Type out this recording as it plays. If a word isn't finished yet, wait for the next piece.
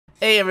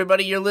Hey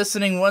everybody, you're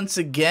listening once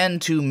again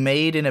to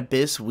Made in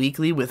Abyss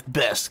Weekly with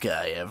Best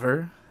Guy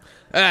Ever.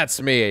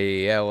 That's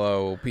me.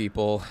 Hello,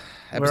 people.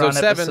 We're on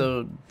 7.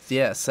 episode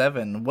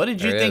 7. What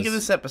did you There it think of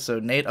is. this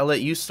episode, Nate? I'll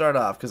let you start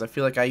off because I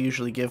feel like I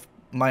usually give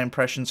my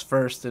impressions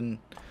first, and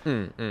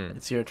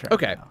it's your turn.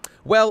 Okay. now.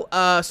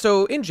 Well,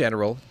 so in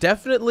general,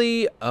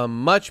 definitely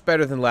much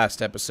better than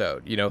last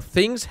episode. You know,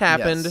 things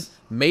happened, Yes.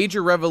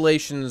 major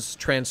revelations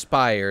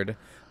transpired.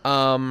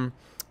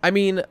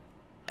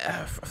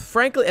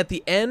 Frankly, at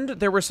the end,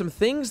 there were some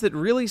things that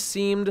really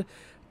seemed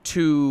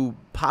to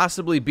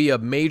possibly be a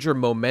major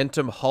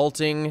momentum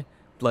halting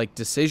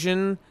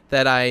decision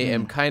that I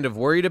am kind of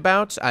worried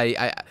about.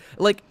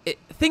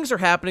 Things are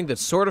happening that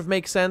sort of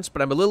make sense,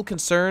 but I'm a little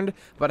concerned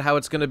about how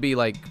it's going to be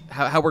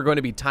how we're going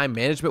to be time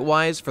management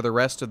wise for the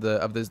rest of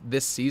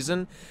this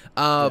season.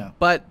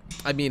 But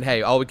I mean,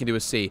 hey, all we can do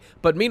is see.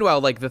 But meanwhile,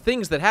 the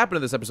things that happened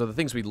in this episode, the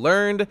things we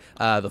learned,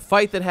 the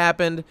fight that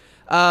happened,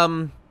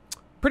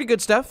 pretty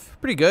good stuff,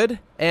 pretty good.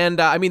 And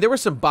I mean, there were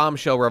some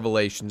bombshell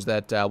revelations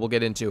that we'll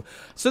get into.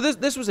 So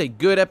this was a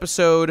good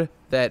episode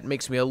that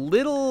makes me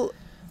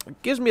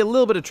gives me a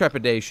little bit of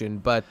trepidation,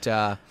 but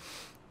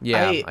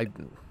yeah.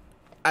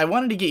 I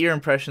wanted to get your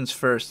impressions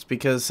first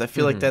because I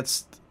feel like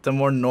that's the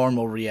more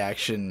normal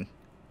reaction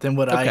than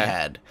what I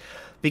had.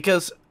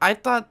 Because I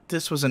thought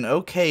this was an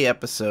okay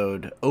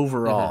episode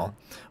overall,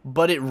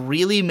 but it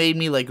really made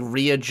me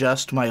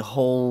readjust my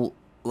whole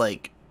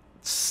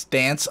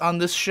stance on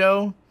this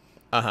show.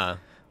 I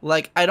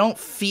don't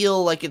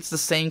feel like it's the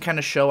same kind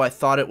of show I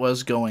thought it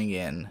was going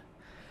in.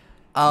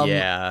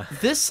 Yeah.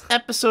 This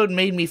episode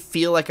made me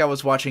feel like I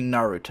was watching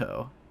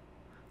Naruto.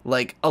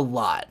 A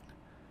lot.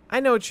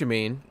 I know what you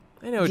mean.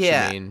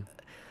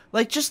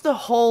 Just the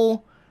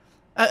whole...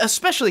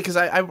 especially because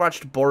I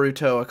watched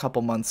Boruto a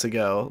couple months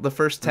ago, the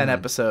first 10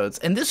 episodes,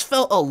 and this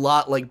felt a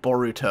lot like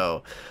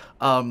Boruto,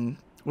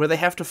 where they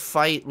have to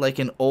fight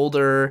an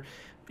older,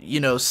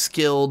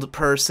 skilled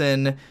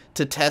person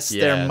to test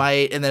their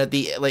might, and then at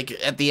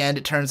the end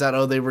it turns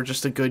out, they were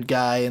just a good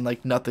guy, and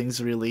nothing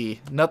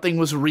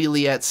was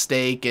really at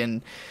stake,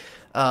 and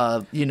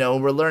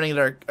we're learning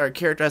that our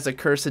character has a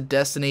cursed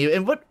destiny.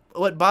 And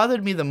what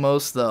bothered me the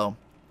most though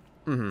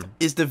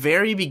is the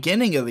very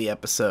beginning of the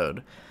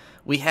episode.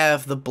 We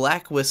have the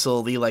Black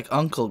Whistle, the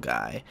uncle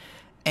guy,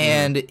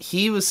 and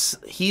he's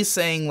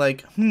saying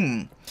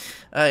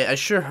I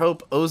sure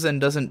hope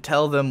Ozen doesn't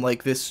tell them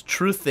this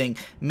truth thing.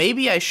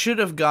 Maybe I should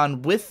have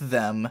gone with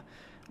them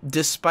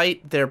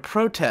despite their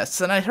protests.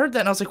 And I heard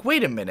that and I was like,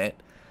 wait a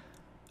minute.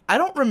 I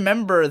don't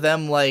remember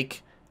them I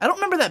don't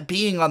remember that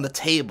being on the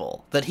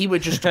table, that he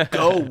would just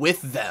go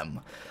with them.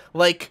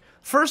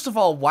 First of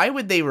all, why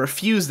would they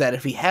refuse that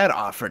if he had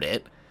offered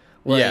it?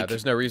 Yeah,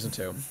 there's no reason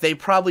to. They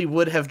probably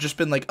would have just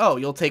been oh,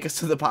 you'll take us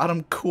to the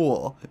bottom?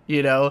 Cool.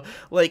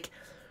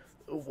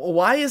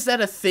 Why is that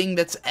a thing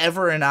that's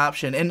ever an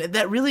option? And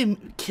that really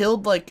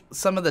killed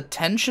some of the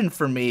tension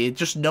for me,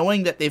 just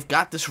knowing that they've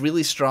got this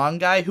really strong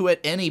guy who at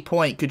any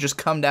point could just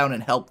come down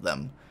and help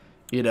them.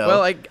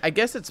 Well, I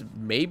guess it's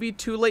maybe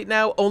too late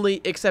now,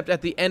 only except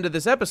at the end of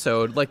this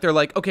episode, they're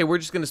okay, we're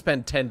just going to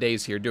spend 10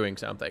 days here doing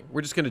something.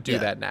 We're just going to do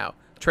that now.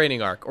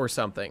 Training arc or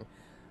something.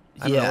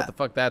 I don't know what the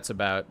fuck that's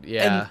about.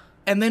 Yeah.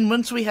 And then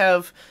once we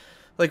have,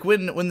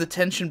 when the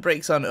tension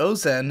breaks on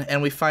Ozen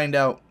and we find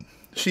out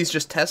she's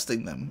just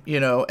testing them,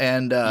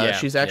 and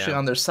she's actually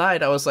on their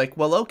side, I was like,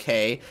 well,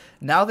 okay,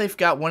 now they've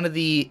got one of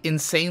the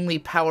insanely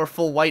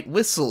powerful white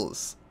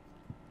whistles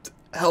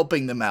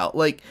helping them out.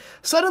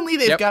 Suddenly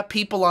they've got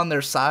people on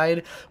their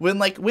side. When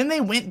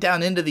they went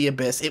down into the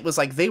abyss, it was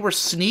they were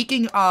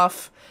sneaking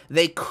off.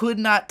 They could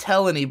not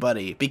tell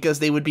anybody because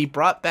they would be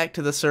brought back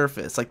to the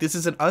surface. This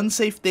is an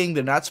unsafe thing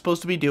they're not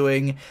supposed to be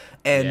doing,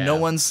 and no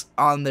one's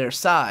on their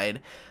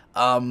side,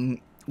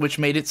 which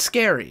made it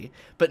scary.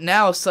 But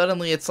now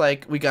suddenly it's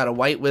we got a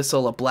white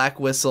whistle, a black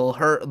whistle,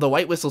 the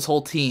white whistle's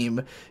whole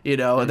team,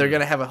 and they're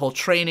going to have a whole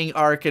training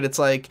arc, and it's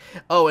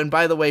oh, and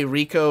by the way,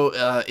 Rico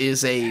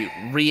is a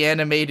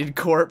reanimated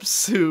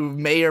corpse who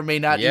may or may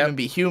not even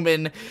be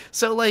human.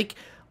 So,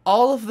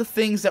 all of the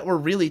things that were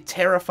really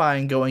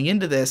terrifying going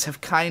into this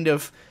have kind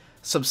of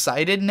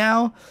subsided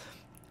now.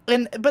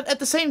 But at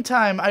the same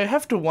time, I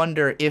have to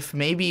wonder if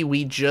maybe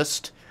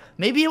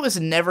maybe it was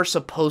never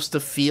supposed to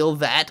feel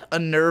that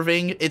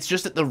unnerving. It's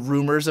just that the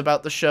rumors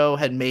about the show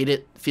had made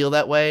it feel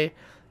that way,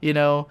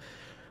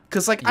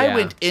 Because, I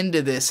went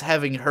into this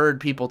having heard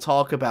people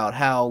talk about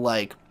how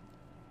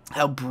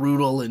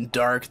brutal and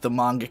dark the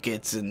manga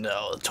gets and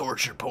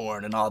torture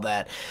porn and all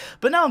that.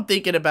 But now I'm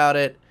thinking about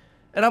it,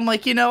 and I'm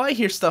I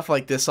hear stuff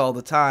like this all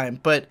the time,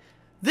 but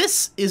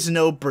this is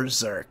no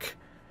Berserk.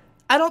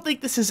 I don't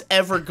think this is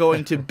ever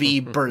going to be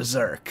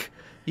Berserk,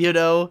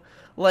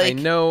 I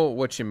know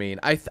what you mean.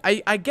 I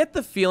get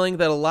the feeling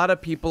that a lot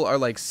of people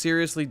are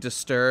seriously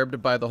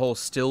disturbed by the whole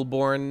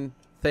stillborn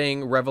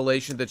thing,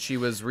 revelation that she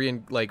was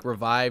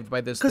revived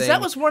by this thing. Because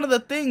that was one of the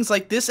things,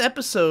 this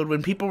episode,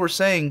 when people were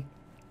saying,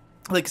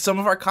 some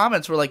of our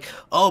comments were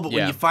oh, but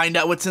when you find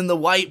out what's in the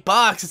white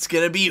box, it's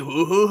gonna be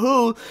hoo hoo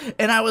hoo.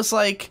 And I was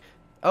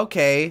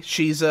okay,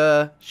 she's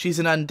an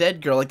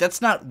undead girl. Like,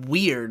 that's not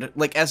weird,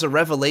 like, as a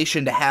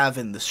revelation to have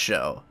in this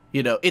show.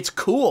 You know, it's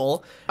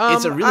cool.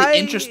 It's a really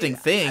interesting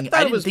thing. I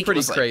thought it was think pretty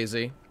it was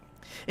crazy.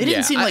 It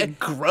didn't seem like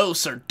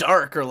gross or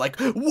dark or like,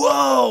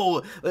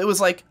 whoa. It was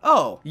like,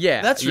 oh,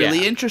 yeah, that's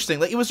really interesting.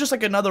 Like, it was just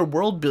like another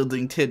world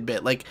building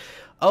tidbit. Like,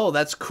 oh,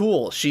 that's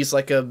cool. She's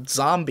like a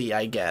zombie,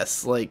 I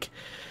guess. Like,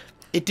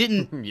 it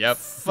didn't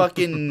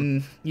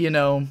fucking, you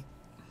know,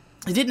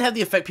 it didn't have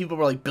the effect people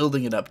were like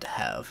building it up to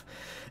have.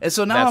 And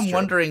so now I'm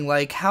wondering,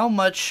 like, how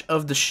much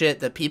of the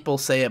shit that people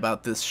say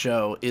about this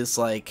show is,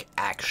 like,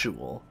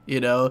 actual, you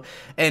know?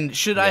 And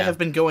should I have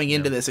been going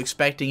into this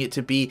expecting it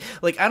to be,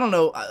 like, I don't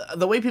know,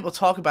 the way people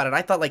talk about it,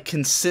 I thought, like,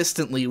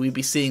 consistently we'd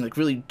be seeing, like,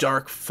 really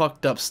dark,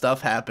 fucked up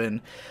stuff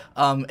happen.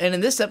 And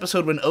in this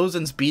episode, when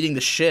Ozen's beating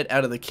the shit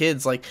out of the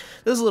kids, like,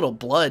 there's a little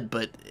blood,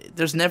 but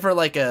there's never,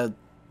 like, a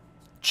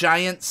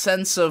giant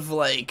sense of,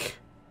 like,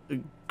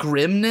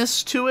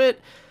 grimness to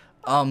it.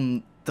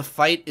 The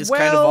fight is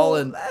kind of all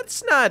in...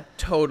 that's not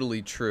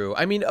totally true.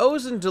 I mean,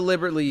 Ozen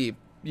deliberately,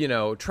 you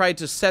know, tried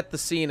to set the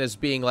scene as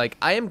being like,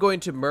 I am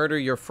going to murder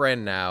your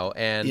friend now,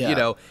 and, you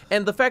know,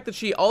 and the fact that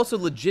she also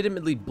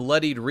legitimately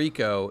bloodied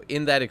Rico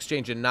in that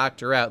exchange and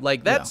knocked her out,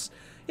 like, that's...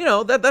 You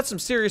know, that's some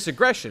serious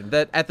aggression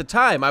that at the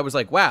time I was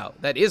like, wow,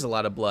 that is a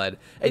lot of blood.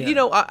 And, you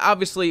know,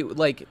 obviously,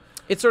 like...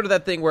 It's sort of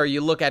that thing where you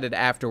look at it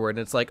afterward and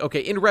it's like, okay,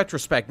 in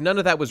retrospect, none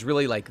of that was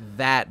really, like,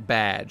 that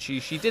bad. She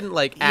didn't,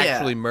 like,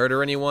 actually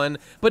murder anyone,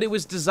 but it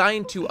was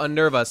designed to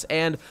unnerve us,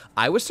 and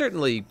I was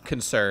certainly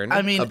concerned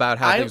about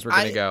how things were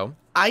going to go.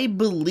 I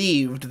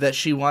believed that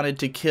she wanted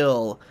to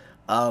kill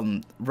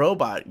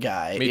robot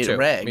guy in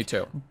Reg. Me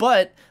too.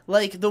 But,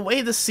 like, the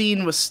way the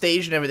scene was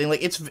staged and everything,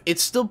 like,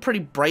 it's still pretty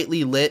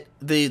brightly lit.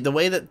 The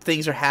way that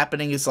things are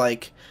happening is,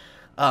 like,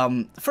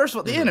 first of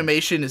all, the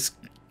animation is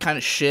kind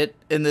of shit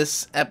in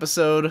this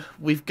episode.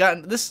 We've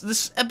gotten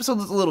this episode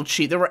was a little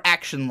cheap. There were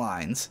action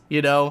lines,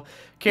 you know,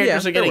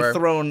 characters are getting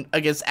thrown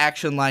against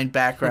action line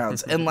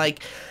backgrounds, and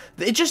like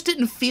it just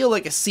didn't feel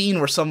like a scene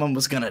where someone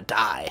was gonna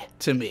die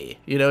to me.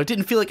 You know, it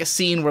didn't feel like a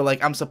scene where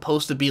like I'm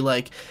supposed to be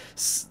like,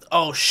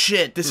 oh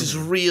shit, this is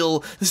real.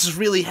 This is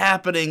really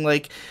happening.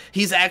 Like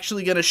he's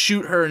actually gonna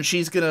shoot her, and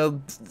she's gonna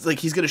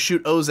he's gonna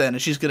shoot Ozen,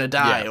 and she's gonna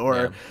die.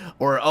 Or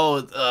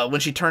when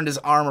she turned his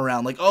arm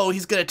around, like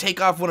he's gonna take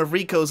off one of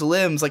Rico's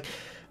limbs. Like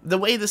the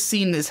way the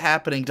scene is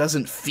happening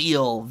doesn't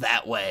feel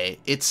that way.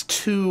 It's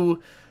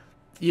too,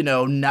 you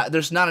know,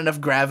 there's not enough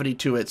gravity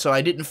to it. So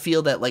I didn't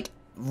feel that like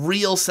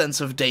real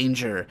sense of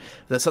danger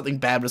that something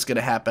bad was going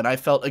to happen. I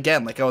felt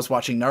again like I was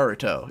watching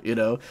Naruto, you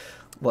know,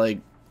 like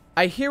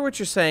I hear what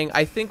you're saying.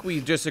 I think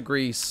we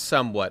disagree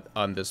somewhat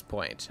on this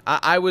point.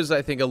 I was,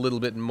 I think, a little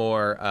bit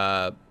more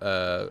I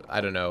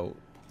don't know,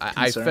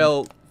 I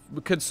felt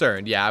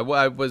concerned. Yeah,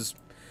 I was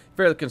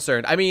fairly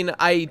concerned. I mean,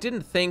 I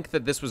didn't think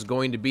that this was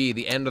going to be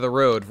the end of the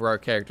road for our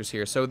characters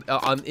here, so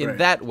in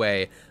that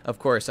way, of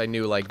course, I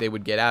knew like they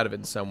would get out of it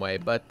in some way,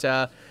 but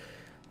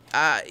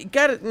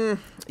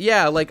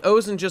yeah, like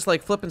Ozen just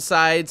like flipping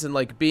sides and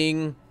like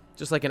being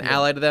just like an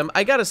ally to them.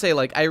 I gotta say,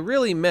 like I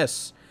really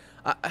miss.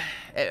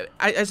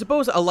 I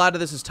suppose a lot of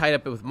this is tied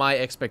up with my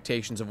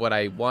expectations of what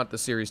I want the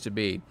series to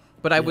be,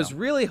 but I was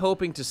really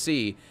hoping to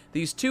see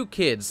these two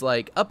kids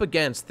like up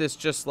against this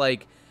just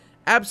like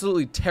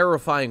absolutely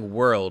terrifying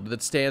world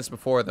that stands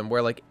before them,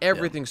 where like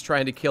everything's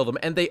trying to kill them,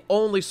 and they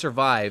only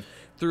survive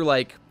through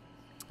like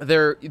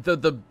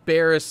the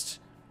barest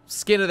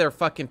skin of their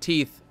fucking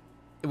teeth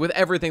with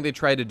everything they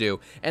try to do.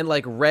 And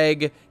like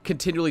Reg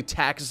continually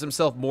taxes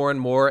himself more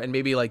and more, and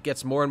maybe like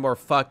gets more and more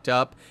fucked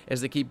up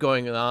as they keep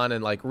going on,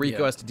 and like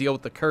Rico has to deal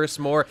with the curse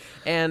more.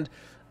 And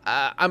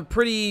I'm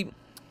pretty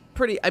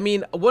I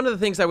mean, one of the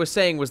things I was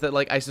saying was that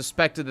like I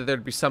suspected that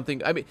there'd be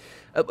something. I mean,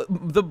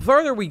 the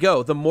farther we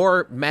go, the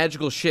more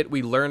magical shit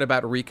we learn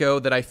about Rico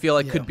that I feel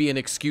like could be an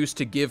excuse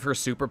to give her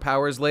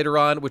superpowers later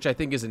on, which I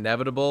think is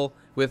inevitable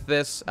with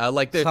this.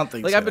 Like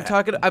I've been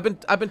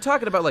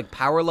talking about like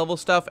power level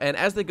stuff, and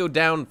as they go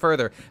down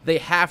further, they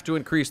have to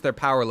increase their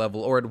power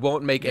level, or it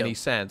won't make any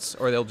sense,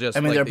 or they'll just.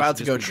 I mean, they're about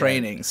to go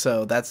training,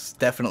 so that's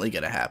definitely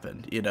gonna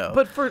happen, you know.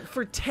 But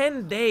for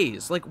 10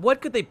 days, like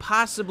what could they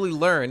possibly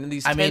learn in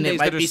these 10 days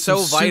that are so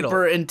vital?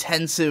 Super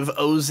intensive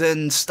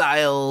Ozen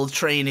style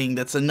training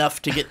that's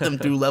enough to get them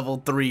through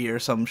level 3 or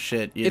some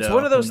shit. It's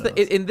one of those.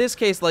 In this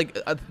case, like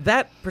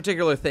that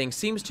particular thing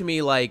seems to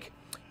me like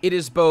it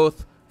is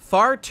both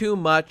far too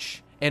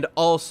much, and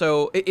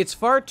also it's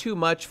far too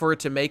much for it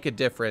to make a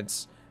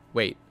difference.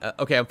 Wait,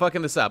 okay, I'm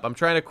fucking this up. I'm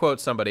trying to quote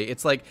somebody.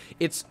 It's like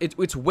it's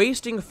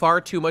wasting far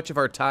too much of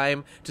our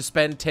time to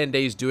spend 10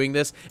 days doing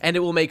this, and it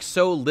will make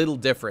so little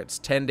difference.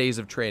 10 days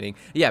of training.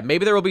 Yeah,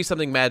 maybe there will be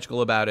something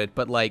magical about it,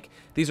 but like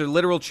these are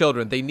literal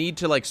children. They need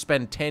to like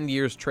spend 10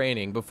 years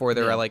training before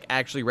they're like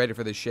actually ready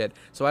for this shit.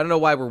 So I don't know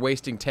why we're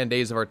wasting 10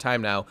 days of our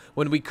time now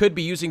when we could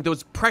be using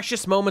those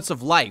precious moments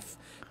of life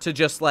to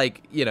just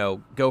like, you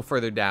know, go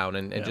further down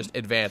and just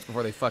advance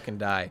before they fucking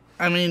die.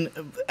 I mean,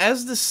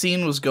 as the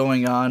scene was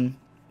going on,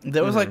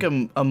 there was like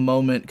a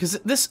moment, because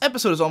this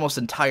episode is almost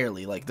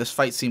entirely like this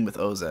fight scene with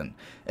Ozen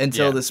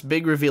until this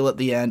big reveal at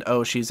the end.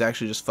 Oh, she's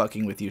actually just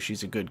fucking with you.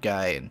 She's a good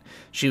guy, and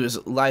she was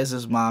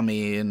Liza's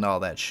mommy and all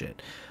that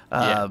shit,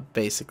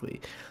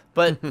 basically.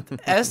 But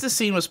as the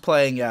scene was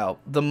playing out,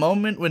 the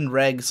moment when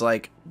Reg's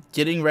like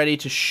getting ready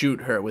to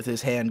shoot her with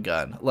his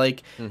handgun,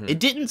 like it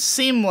didn't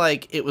seem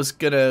like it was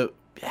gonna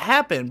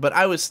happen, but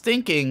I was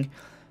thinking,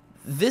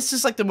 this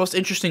is like the most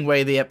interesting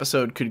way the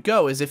episode could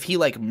go, is if he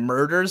like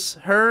murders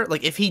her,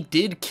 like if he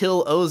did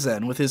kill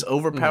Ozen with his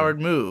overpowered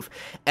move,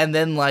 and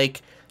then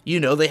like, you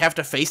know, they have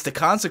to face the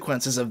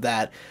consequences of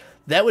that.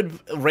 That would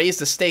raise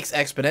the stakes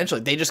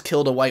exponentially. They just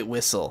killed a white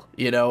whistle,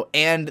 you know,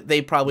 and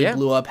they probably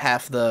blew up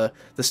half the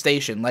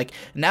station. Like,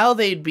 now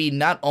they'd be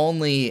not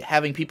only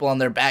having people on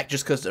their back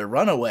just because they're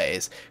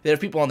runaways, they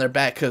have people on their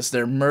back because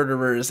they're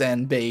murderers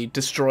and they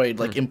destroyed,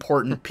 like,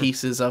 important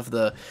pieces of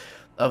the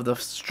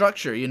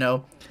structure, you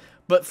know.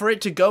 But for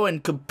it to go in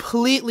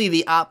completely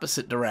the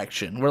opposite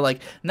direction, where, like,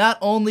 not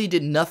only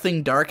did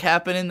nothing dark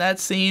happen in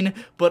that scene,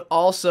 but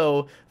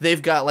also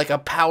they've got, like, a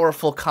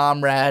powerful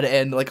comrade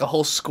and, like, a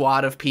whole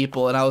squad of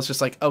people, and I was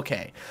just like,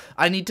 okay,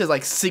 I need to,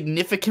 like,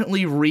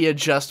 significantly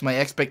readjust my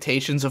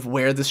expectations of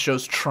where this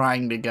show's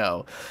trying to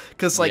go.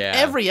 Because, like,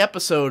 every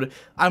episode,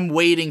 I'm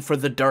waiting for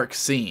the dark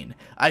scene.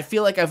 I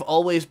feel like I've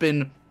always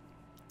been...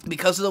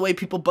 because of the way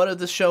people buttered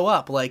this show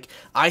up, like,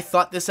 I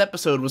thought this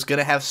episode was going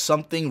to have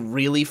something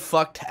really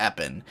fucked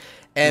happen.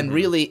 And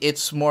really,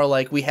 it's more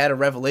like we had a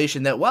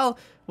revelation that, well,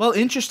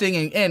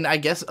 interesting and I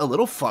guess a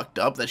little fucked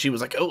up that she was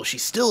like, oh,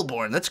 she's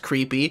stillborn. That's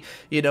creepy.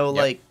 You know,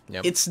 like,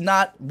 it's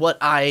not what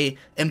I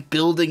am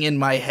building in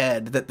my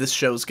head that this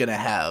show's going to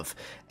have.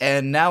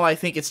 And now I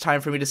think it's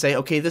time for me to say,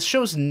 okay, this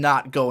show's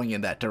not going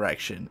in that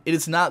direction. It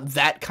is not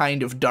that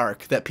kind of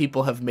dark that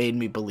people have made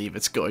me believe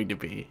it's going to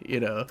be, you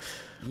know?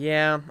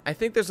 Yeah, I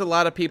think there's a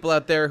lot of people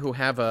out there who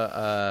have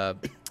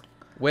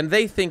when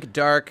they think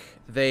dark,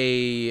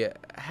 they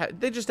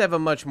just have a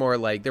much more,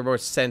 like, they're more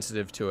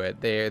sensitive to it.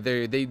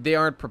 They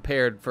aren't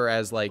prepared for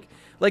as like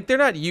they're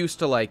not used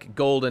to, like,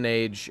 Golden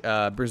Age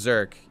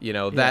Berserk, you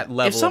know, that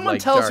level. If someone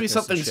of, like, tells me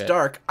something's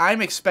dark, I'm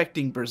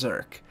expecting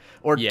Berserk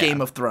or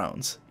Game of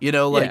Thrones. You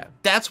know, like,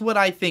 that's what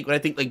I think when I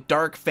think, like,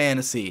 dark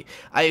fantasy.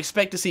 I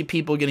expect to see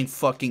people getting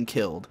fucking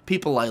killed.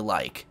 People I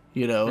like,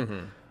 you know?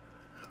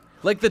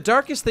 Like, the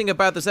darkest thing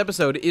about this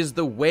episode is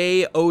the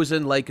way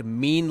Ozen, like,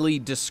 meanly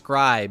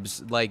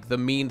describes, like, the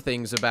mean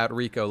things about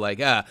Rico. Like,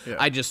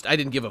 I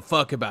didn't give a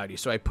fuck about you,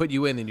 so I put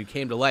you in and you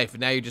came to life, and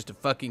now you're just a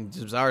fucking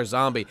bizarre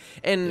zombie.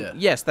 And,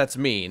 yes, that's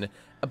mean.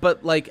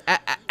 But, like,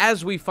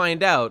 as we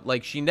find out,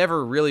 like, she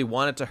never really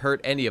wanted to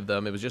hurt any of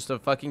them. It was just a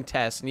fucking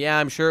test. And, yeah,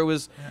 I'm sure it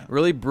was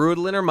really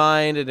brutal in her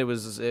mind, and it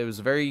was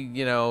very,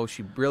 you know,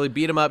 she really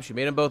beat them up. She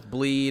made them both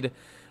bleed.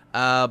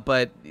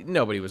 But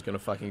nobody was going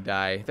to fucking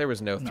die. There was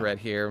no threat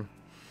here.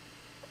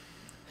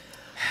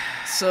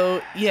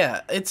 So,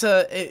 yeah,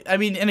 I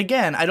mean, and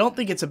again, I don't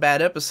think it's a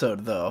bad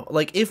episode, though.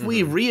 Like, if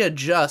we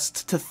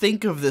readjust to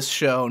think of this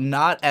show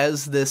not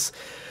as this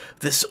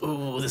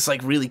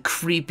like really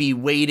creepy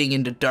wading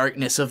into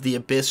darkness of the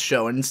abyss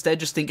show, and instead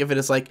just think of it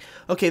as like,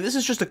 okay, this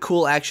is just a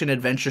cool action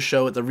adventure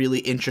show with a really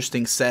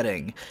interesting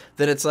setting,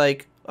 then it's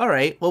like, all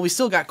right, well, we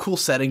still got cool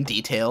setting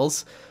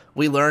details.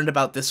 We learned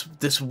about this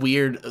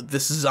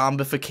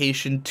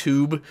zombification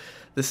tube,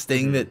 this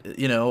thing that,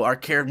 you know, our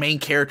main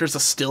character's a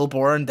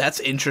stillborn. That's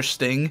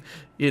interesting,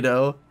 you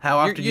know. How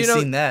often have you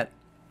seen that?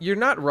 You're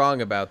not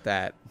wrong about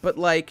that, but,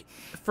 like,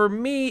 for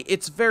me,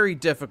 it's very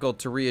difficult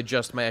to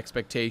readjust my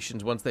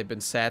expectations once they've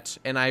been set,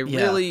 and I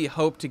really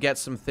hope to get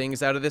some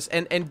things out of this,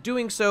 and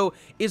doing so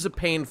is a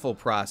painful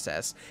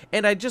process.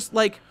 And I just,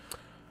 like,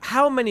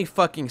 how many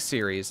fucking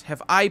series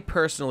have I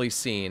personally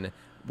seen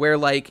where,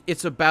 like,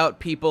 it's about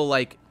people,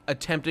 like,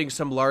 attempting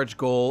some large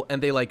goal,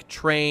 and they, like,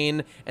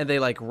 train, and they,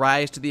 like,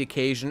 rise to the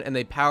occasion, and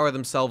they power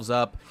themselves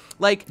up.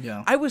 Like,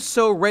 I was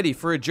so ready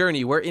for a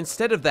journey where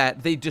instead of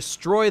that, they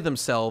destroy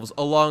themselves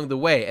along the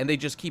way, and they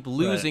just keep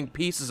losing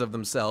pieces of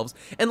themselves.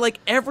 And, like,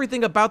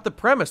 everything about the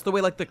premise, the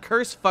way, like, the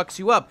curse fucks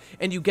you up,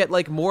 and you get,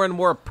 like, more and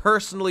more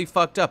personally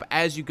fucked up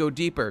as you go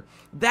deeper.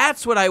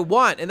 That's what I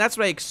want, and that's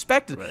what I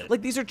expected.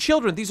 Like, these are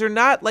children. These are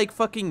not, like,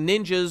 fucking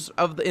ninjas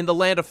in the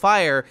Land of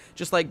Fire,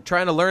 just, like,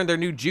 trying to learn their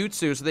new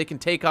jutsu so they can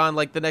take on,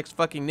 like, the next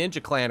fucking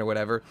ninja clan or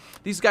whatever.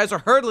 These guys are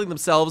hurtling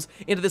themselves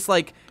into this,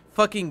 like,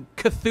 fucking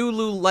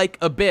Cthulhu-like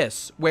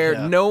abyss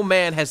where no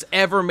man has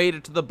ever made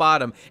it to the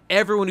bottom.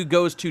 Everyone who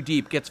goes too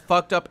deep gets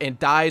fucked up and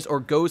dies or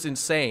goes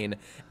insane.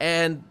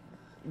 And,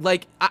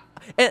 like,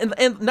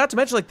 and not to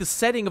mention, like, the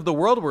setting of the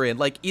world we're in,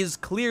 like, is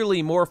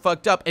clearly more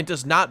fucked up and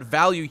does not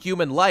value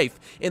human life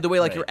in the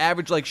way, like, your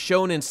average, like,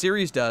 shonen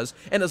series does.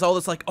 And there's all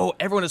this, like, oh,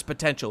 everyone has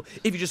potential.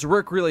 If you just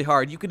work really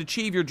hard, you can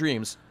achieve your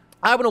dreams.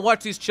 I want to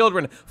watch these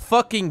children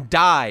fucking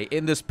die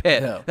in this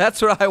pit.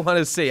 That's what I want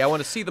to see. I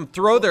want to see them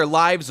throw their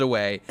lives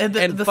away and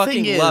the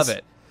fucking love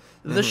it.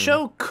 The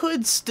show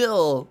could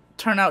still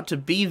turn out to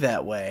be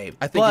that way.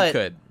 I think it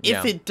could.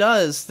 If it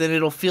does, then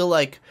it'll feel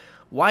like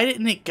why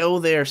didn't it go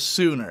there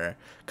sooner?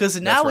 Because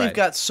now we've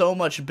got so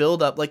much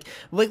build-up. Like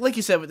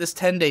you said, with this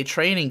 10-day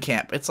training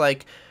camp, it's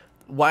like,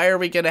 why are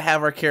we going to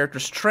have our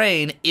characters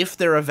train if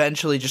they're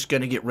eventually just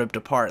going to get ripped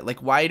apart? Like,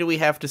 why do we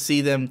have to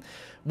see them?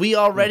 We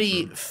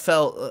already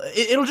felt...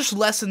 It'll just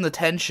lessen the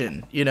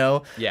tension, you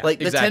know? Yeah, like,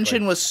 the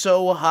tension was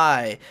so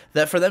high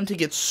that for them to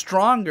get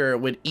stronger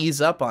would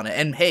ease up on it.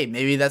 And, hey,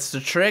 maybe that's the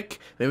trick.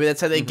 Maybe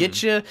that's how they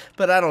get you.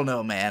 But I don't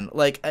know, man.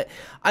 Like,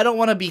 I don't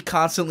want to be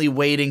constantly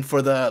waiting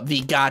for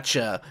the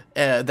gotcha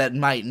that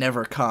might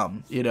never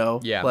come, you know?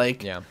 Yeah,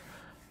 like,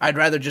 I'd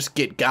rather just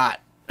get got.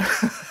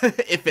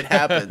 If it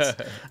happens.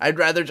 I'd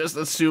rather just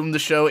assume the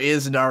show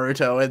is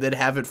Naruto and then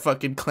have it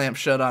fucking clamp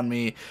shut on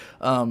me,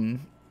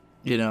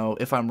 you know,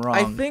 if I'm wrong.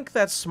 I think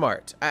that's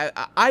smart.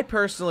 I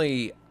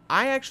personally,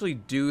 I actually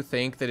do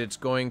think that it's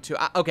going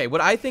to... okay,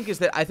 what I think is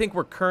that I think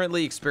we're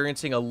currently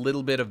experiencing a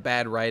little bit of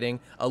bad writing,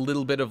 a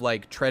little bit of,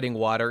 like, treading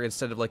water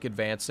instead of, like,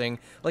 advancing.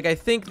 Like, I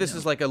think this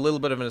is, like, a little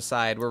bit of an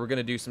aside where we're going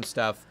to do some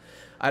stuff.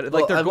 Like,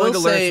 they're going to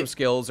learn some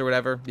skills or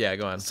whatever. Yeah,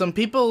 go on. Some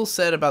people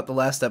said about the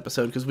last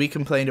episode, because we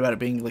complained about it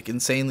being, like,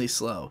 insanely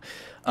slow.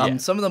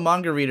 Some of the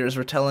manga readers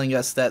were telling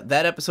us that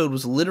episode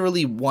was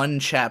literally one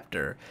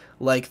chapter.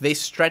 Like, they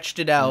stretched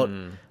it out,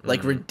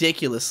 like,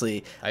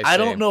 ridiculously. I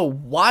don't know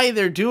why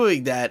they're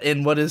doing that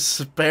in what is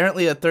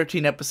apparently a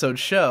 13-episode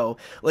show.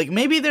 Like,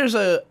 maybe there's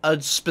a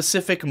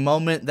specific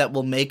moment that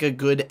will make a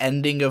good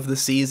ending of the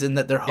season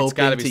that they're hoping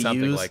to use. It's gotta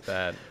be something like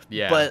that.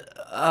 Yeah. But,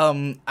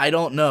 I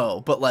don't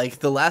know. But, like,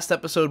 the last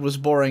episode was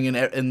boring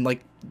and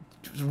like,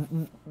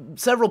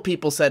 several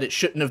people said it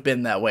shouldn't have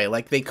been that way.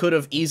 Like, they could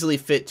have easily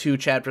fit 2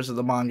 chapters of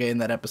the manga in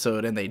that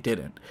episode, and they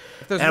didn't.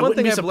 And I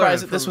wouldn't be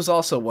surprised if this was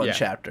also one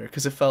chapter,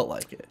 because it felt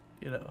like it,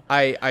 you know.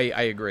 I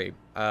agree.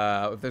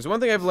 If there's one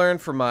thing I've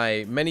learned from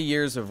my many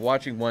years of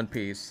watching One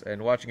Piece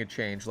and watching it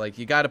change, like,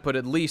 you got to put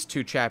at least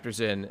 2 chapters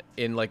in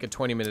like a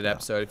 20-minute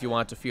episode if you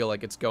want to feel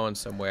like it's going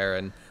somewhere.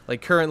 And,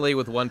 like, currently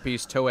with One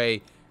Piece,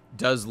 Toei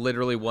does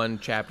literally 1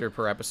 chapter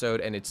per episode,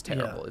 and it's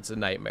terrible. It's a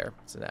nightmare.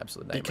 It's an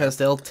absolute nightmare. Because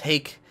they'll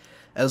take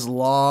as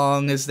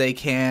long as they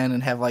can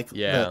and have, like,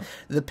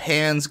 the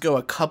pans go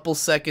a couple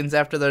seconds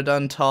after they're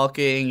done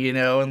talking, you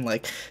know, and,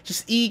 like,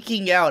 just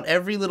eking out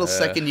every little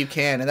second you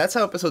can. And that's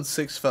how episode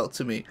 6 felt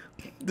to me.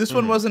 This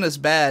one wasn't as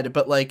bad,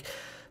 but, like,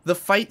 the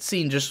fight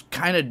scene just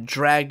kind of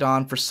dragged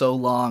on for so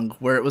long,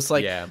 where it was,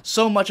 like,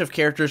 so much of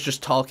characters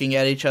just talking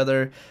at each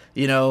other,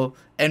 you know,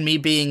 and me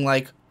being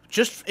like,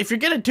 just, if you're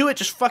gonna do it,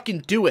 just fucking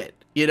do it.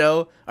 You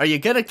know, are you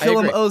gonna kill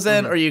him,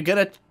 Ozen, or are you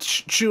gonna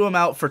chew him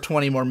out for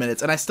 20 more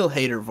minutes? And I still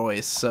hate her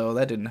voice, so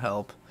that didn't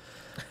help.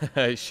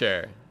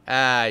 Sure.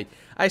 I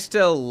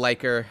still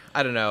like her.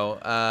 I don't know.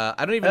 I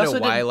don't even know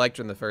why I liked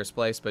her in the first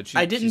place, but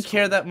I didn't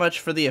care that much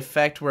for the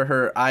effect where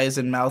her eyes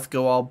and mouth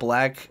go all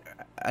black.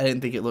 I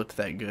didn't think it looked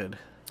that good.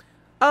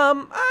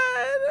 I'm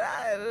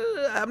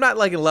not,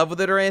 like, in love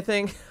with it or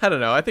anything. I don't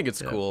know. I think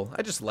it's cool.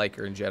 I just like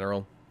her in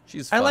general.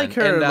 She's fun. I like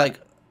her, and,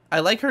 I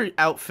like her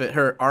outfit,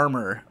 her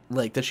armor,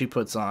 like, that she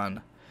puts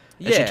on.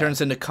 And she turns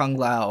into Kung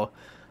Lao.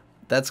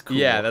 That's cool.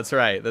 Yeah, that's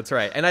right. That's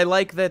right. And I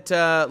like that,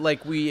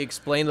 like, we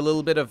explained a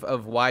little bit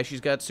of why she's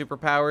got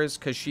superpowers,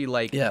 because she,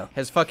 like,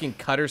 has fucking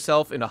cut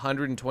herself in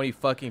 120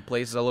 fucking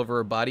places all over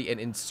her body and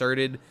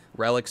inserted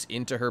relics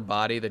into her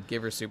body that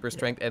give her super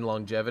strength and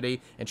longevity.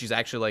 And she's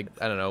actually, like,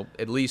 I don't know,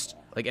 at least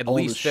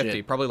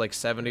 50, probably, like,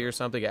 70 or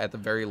something at the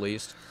very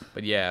least.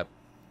 But, yeah.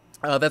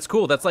 That's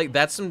cool. That's a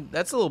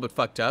little bit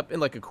fucked up in,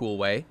 like, a cool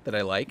way that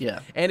I like. Yeah.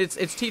 And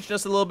it's teaching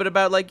us a little bit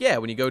about, like,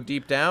 when you go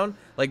deep down,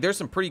 like, there's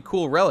some pretty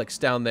cool relics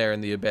down there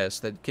in the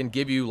abyss that can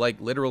give you, like,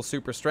 literal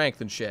super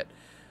strength and shit.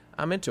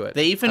 I'm into it.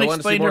 They even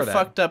explained her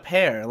fucked up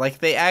hair. Like,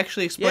 they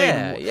actually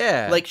explained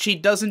like, she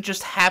doesn't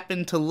just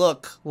happen to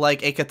look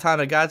like a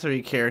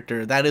Katanagatari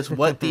character. That is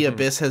what the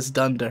abyss has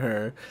done to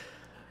her.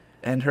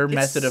 And her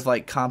method of,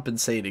 like,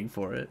 compensating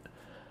for it.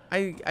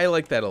 I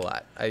like that a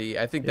lot.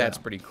 I think that's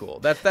pretty cool.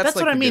 That's like,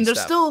 what I mean.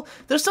 There's still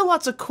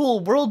lots of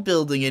cool world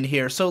building in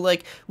here. So,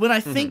 like, when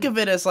I think of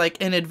it as,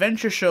 like, an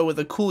adventure show with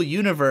a cool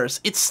universe,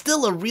 it's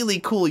still a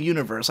really cool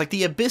universe. Like,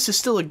 the Abyss is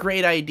still a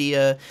great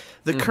idea.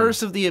 The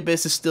Curse of the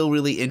Abyss is still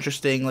really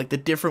interesting. Like, the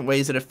different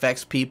ways it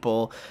affects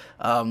people.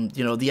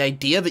 You know, the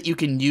idea that you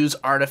can use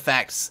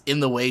artifacts in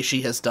the way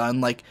she has done.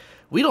 Like,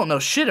 we don't know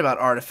shit about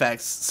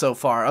artifacts so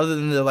far, other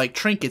than the, like,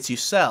 trinkets you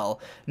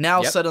sell.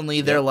 Now suddenly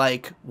they're,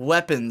 like,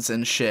 weapons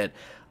and shit.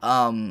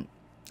 I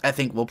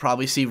think we'll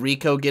probably see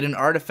Rico get an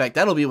artifact.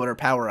 That'll be what her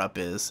power-up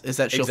is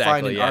that she'll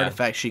find an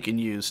artifact she can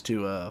use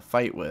to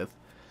fight with.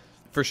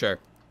 For sure.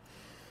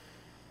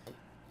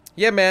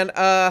 Yeah, man.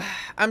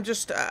 I'm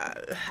just.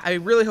 I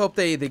really hope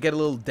they get a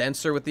little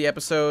denser with the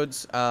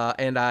episodes.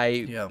 And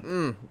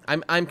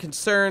I'm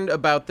concerned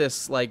about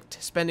this, like,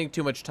 spending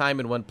too much time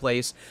in one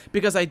place,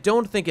 because I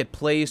don't think it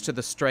plays to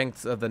the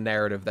strengths of the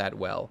narrative that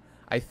well.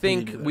 I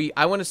think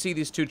I want to see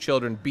these 2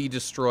 children be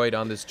destroyed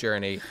on this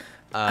journey.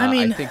 I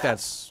mean, I think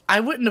that's. I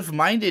wouldn't have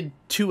minded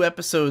 2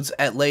 episodes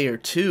at layer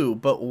 2,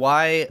 but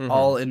why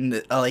all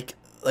in like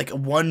like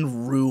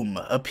one room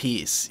a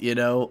piece, you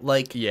know?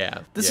 Like,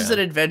 this is an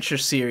adventure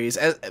series.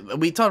 As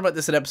we talked about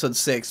this in episode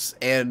 6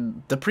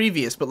 and the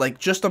previous, but like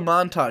just a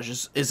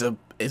montage is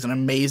an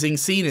amazing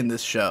scene in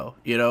this show,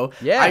 you know?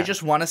 Yeah. I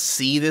just want to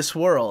see this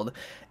world.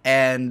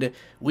 And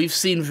we've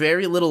seen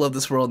very little of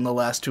this world in the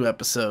last 2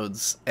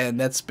 episodes, and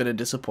that's been a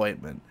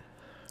disappointment.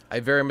 I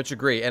very much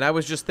agree. And I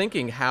was just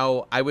thinking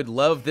how I would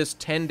love this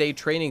 10-day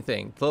training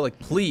thing. Like,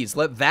 please,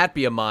 let that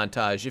be a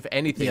montage, if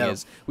anything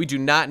is. We do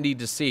not need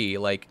to see,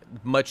 like,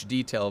 much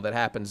detail that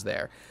happens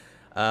there.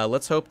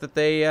 Let's hope that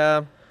they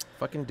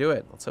fucking do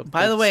it. Let's hope.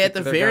 By the way, at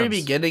the very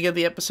beginning of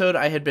the episode,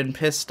 I had been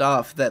pissed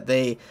off that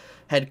they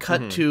had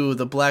cut to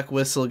the Black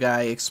Whistle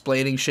guy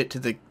explaining shit to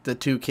the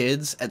 2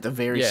 kids at the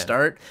very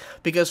start.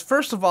 Because,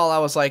 first of all, I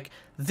was like,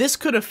 this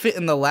could have fit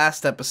in the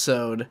last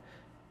episode,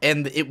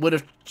 and it would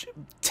have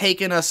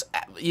taken us,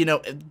 you know,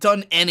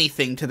 done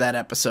anything to that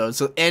episode,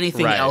 so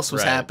anything else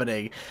was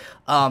happening.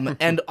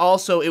 And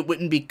also, it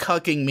wouldn't be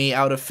cucking me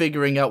out of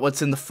figuring out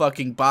what's in the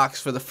fucking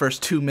box for the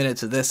first 2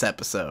 minutes of this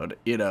episode,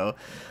 you know?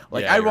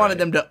 Like, I wanted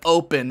them to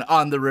open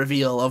on the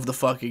reveal of the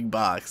fucking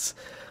box.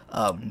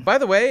 By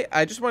the way,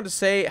 I just wanted to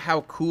say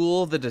how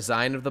cool the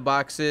design of the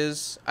box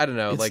is. I don't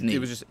know, like,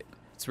 neat.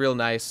 It's real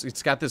nice.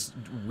 It's got this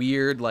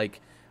weird,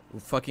 like,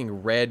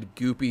 fucking red,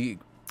 goopy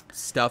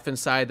stuff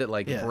inside that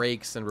like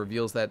breaks and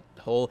reveals that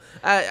whole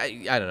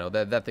I don't know,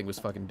 that thing was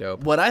fucking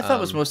dope. What I thought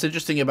was most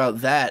interesting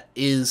about that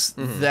is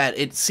that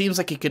it seems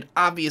like it could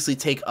obviously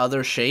take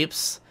other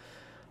shapes.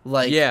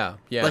 Like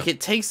like it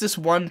takes this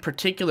one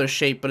particular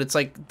shape, but it's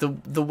like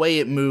the way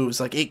it moves,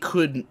 like it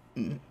could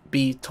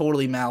be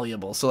totally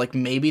malleable. So like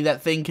maybe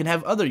that thing can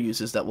have other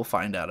uses that we'll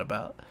find out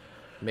about.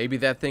 Maybe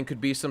that thing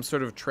could be some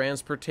sort of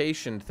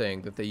transportation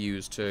thing that they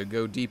use to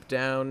go deep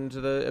down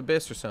into the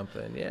abyss or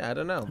something. Yeah, I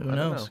don't know. Who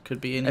knows? Could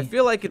be any. I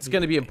feel like it's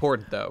going to be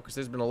important, though, because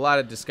there's been a lot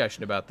of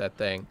discussion about that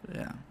thing.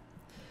 Yeah.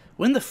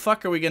 When the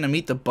fuck are we going to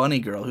meet the bunny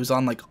girl who's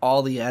on, like,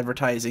 all the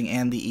advertising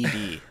and the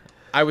ED?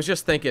 I was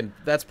just thinking,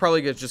 that's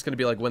probably just going to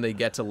be, like, when they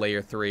get to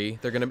Layer 3.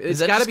 They're going to... Is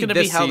that just going to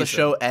be how the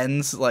show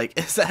ends? Like,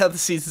 is that how the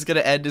season's going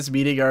to end, is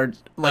meeting our,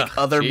 like,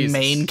 other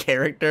main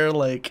character?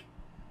 Like,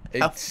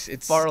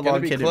 it's far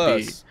along can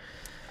it be?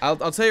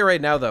 I'll tell you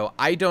right now, though,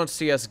 I don't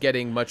see us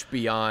getting much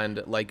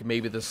beyond, like,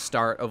 maybe the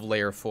start of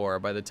Layer 4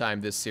 by the time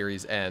this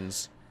series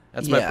ends.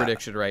 That's my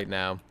prediction right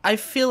now. I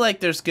feel like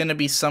there's going to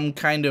be some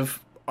kind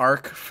of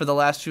arc for the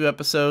last few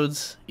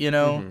episodes, you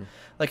know?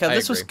 Like, how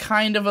this was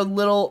kind of a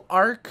little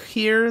arc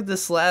here,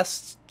 this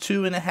last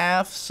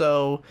 2.5,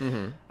 so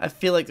I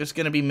feel like there's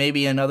going to be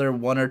maybe another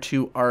 1 or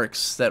 2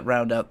 arcs that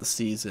round out the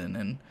season,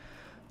 and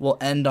we'll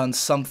end on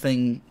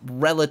something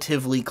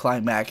relatively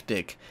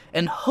climactic.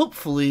 And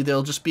hopefully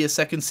there'll just be a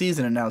second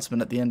season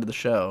announcement at the end of the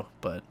show.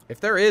 But if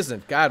there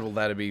isn't, God, will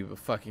that be a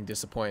fucking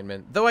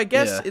disappointment. Though I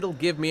guess it'll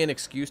give me an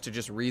excuse to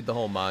just read the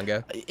whole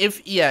manga.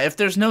 If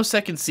there's no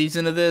second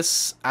season of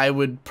this, I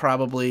would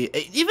probably,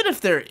 even if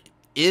there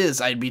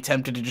is, I'd be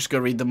tempted to just go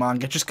read the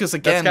manga, just because,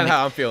 again, that's kind of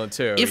how I'm feeling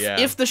too.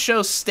 If the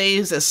show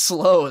stays as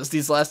slow as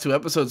these last 2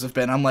 episodes have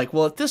been, I'm like,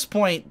 well, at this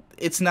point,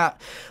 it's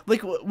not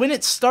like when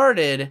it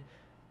started.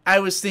 I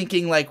was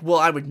thinking, like, well,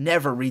 I would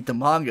never read the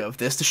manga of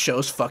this. The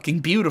show's fucking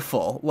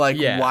beautiful. Like,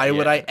 why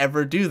would I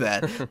ever do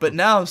that? But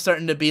now I'm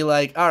starting to be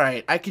like, all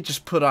right, I could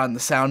just put on the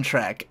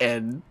soundtrack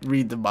and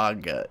read the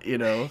manga, you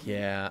know?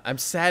 Yeah, I'm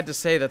sad to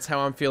say that's how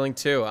I'm feeling,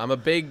 too.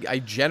 I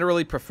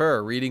generally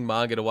prefer reading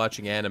manga to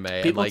watching anime.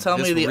 People and, like, tell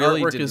me the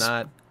really artwork is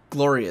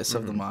glorious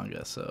of the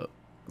manga, so...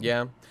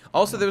 Yeah.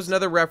 Also, there was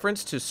another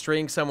reference to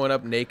stringing someone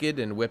up naked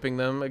and whipping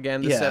them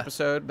again this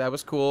episode. That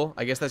was cool.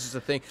 I guess that's just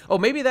a thing. Oh,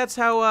 maybe that's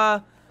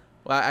how...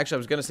 Well, actually, I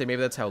was going to say maybe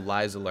that's how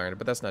Liza learned,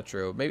 but that's not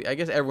true. Maybe I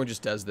guess everyone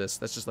just does this.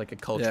 That's just like a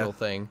cultural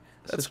thing.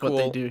 That's cool.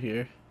 What they do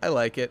here. I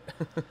like it.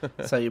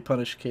 That's how you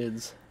punish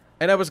kids.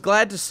 And I was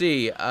glad to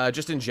see,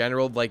 just in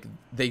general, like,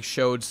 they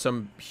showed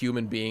some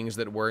human beings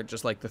that weren't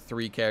just, like, the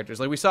 3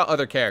 characters. Like, we saw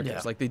other characters.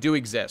 Yeah. Like, they do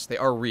exist. They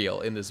are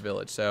real in this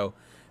village. So,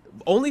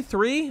 only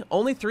 3?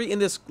 Only 3 in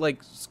this,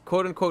 like,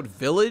 quote-unquote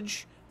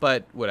village?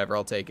 But whatever,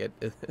 I'll take it.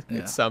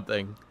 It's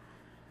something.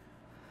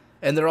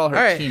 And they're all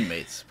her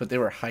teammates, but they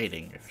were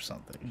hiding or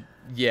something.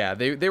 Yeah,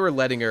 they were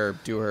letting her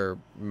do her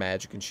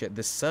magic and shit.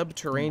 The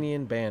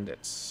Subterranean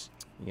Bandits.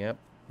 Yep,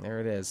 there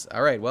it is.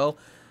 All right, well,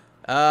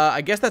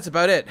 I guess that's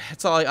about it.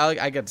 That's all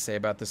I got to say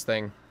about this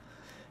thing.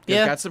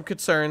 Yeah. Got some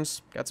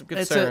concerns.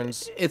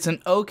 It's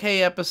an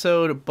okay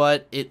episode,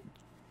 but it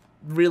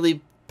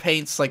really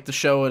paints like the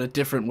show in a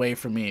different way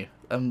for me.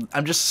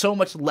 I'm just so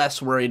much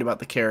less worried about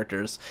the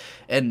characters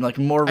and like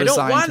more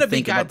resigned to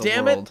think about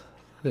the world.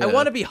 Yeah. I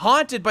want to be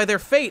haunted by their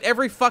fate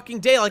every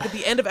fucking day. Like at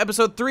the end of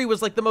episode 3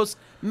 was like the most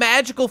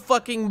magical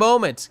fucking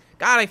moment.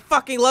 God, I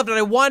fucking loved it.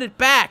 I want it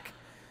back.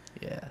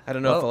 Yeah. I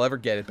don't know if I'll ever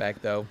get it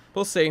back though.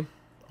 We'll see.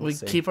 We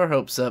keep our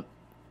hopes up.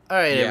 All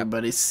right,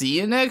 everybody. See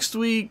you next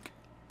week.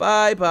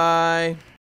 Bye-bye.